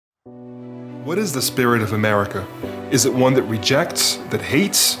What is the spirit of America? Is it one that rejects, that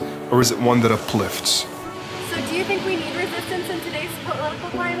hates, or is it one that uplifts? So do you think we need resistance in today's political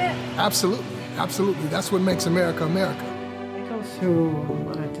climate? Absolutely, absolutely. That's what makes America America. I go through a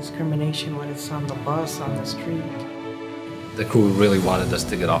lot of discrimination when it's on the bus, on the street. The crew really wanted us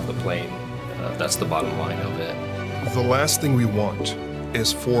to get off the plane. That's the bottom line of it. The last thing we want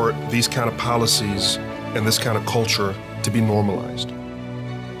is for these kind of policies and this kind of culture to be normalized.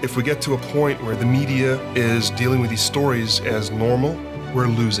 If we get to a point where the media is dealing with these stories as normal, we're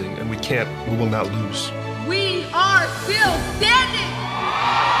losing, and we will not lose. We are still standing!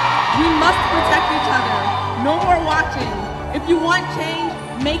 We must protect each other. No more watching. If you want change,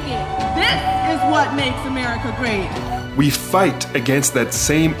 make it. This is what makes America great. We fight against that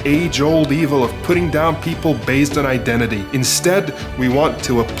same age-old evil of putting down people based on identity. Instead, we want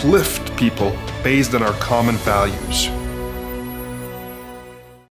to uplift people based on our common values.